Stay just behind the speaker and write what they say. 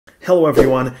Hello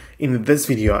everyone, in this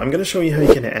video I'm going to show you how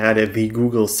you can add the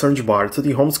Google search bar to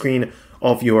the home screen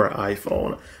of your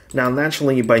iPhone. Now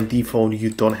naturally by default you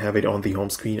don't have it on the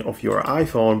home screen of your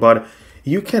iPhone, but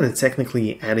you can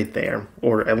technically add it there,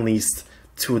 or at least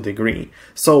to a degree.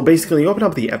 So basically you open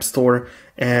up the App Store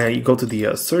and you go to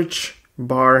the search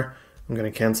bar. I'm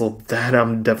going to cancel that,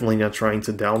 I'm definitely not trying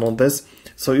to download this.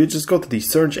 So you just go to the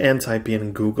search and type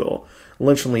in Google.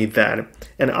 Literally that.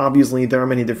 And obviously there are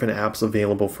many different apps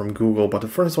available from Google, but the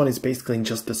first one is basically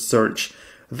just the search.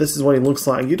 This is what it looks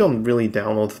like. You don't really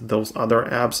download those other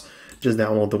apps, just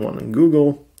download the one in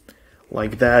Google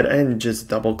like that, and just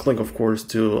double click, of course,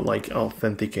 to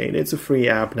authenticate. It's a free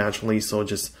app naturally, so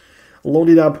just load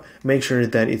it up, make sure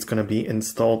that it's going to be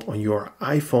installed on your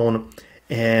iPhone,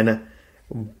 and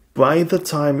by the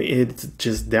time it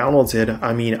just downloads it,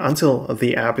 until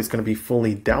the app is going to be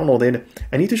fully downloaded,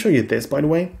 I need to show you this, by the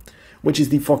way, which is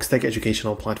the Foxtecc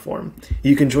Educational Platform.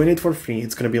 You can join it for free.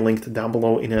 It's going to be linked down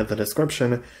below in the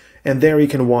description. And there you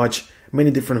can watch many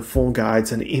different full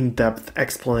guides and in-depth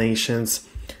explanations.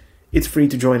 It's free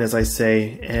to join, as I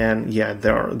say. And yeah,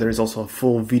 there's also a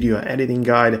full video editing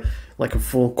guide, like a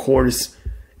full course,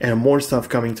 and more stuff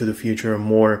coming to the future,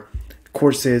 more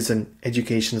courses and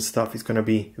education stuff is going to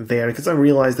be there, because I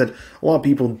realized that a lot of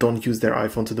people don't use their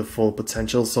iPhone to the full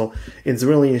potential, so it's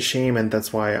really a shame, and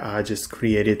that's why I just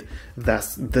created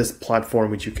this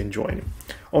platform which you can join.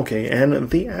 Okay, and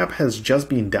the app has just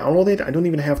been downloaded. I don't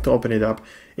even have to open it up,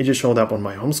 it just showed up on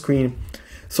my home screen.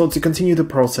 So to continue the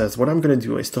process, what I'm going to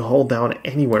do is to hold down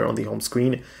anywhere on the home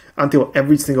screen until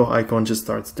every single icon just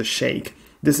starts to shake.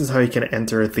 This is how you can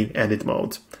enter the edit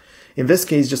mode. In this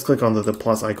case, just click on the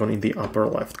plus icon in the upper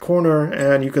left corner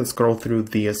and you can scroll through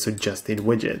the suggested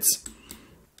widgets.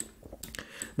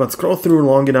 But scroll through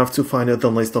long enough to find the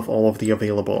list of all of the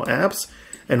available apps,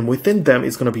 and within them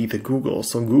is going to be the Google.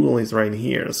 So Google is right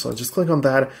here. So just click on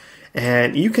that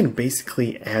and you can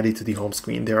basically add it to the home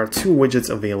screen. There are two widgets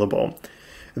available.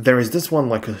 There is this one,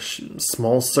 like a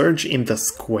small search in the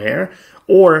square,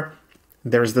 or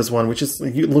there's this one which is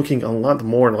looking a lot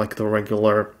more like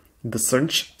the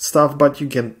search stuff, but you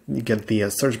get the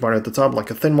search bar at the top,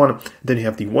 like a thin one. Then you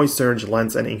have the voice search,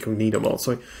 lens, and incognito mode.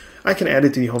 So I can add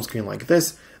it to the home screen like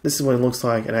this. This is what it looks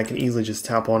like, and I can easily just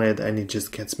tap on it and it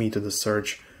just gets me to the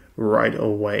search right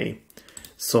away.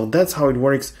 So that's how it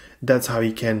works. That's how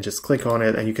you can just click on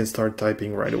it and you can start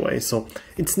typing right away. So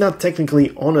it's not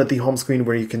technically on the home screen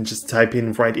where you can just type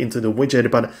in right into the widget,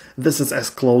 but this is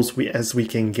as close as we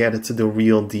can get to the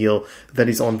real deal that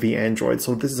is on the Android.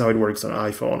 So this is how it works on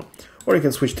iPhone. Or you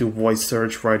can switch to voice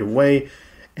search right away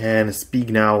and speak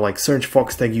now, like search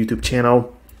Foxtecc YouTube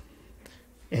channel,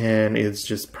 and it's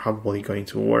just probably going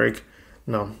to work.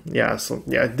 No, yeah, so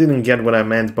yeah, I didn't get what I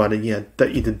meant, but yeah,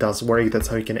 it does work. That's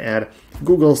how you can add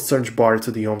Google's search bar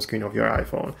to the home screen of your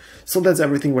iPhone. So that's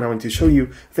everything what I wanted to show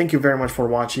you. Thank you very much for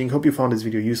watching. Hope you found this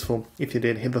video useful. If you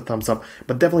did, hit the thumbs up,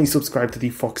 but definitely subscribe to the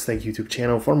Foxtecc YouTube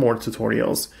channel for more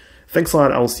tutorials. Thanks a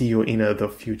lot. I'll see you in the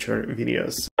future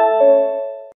videos.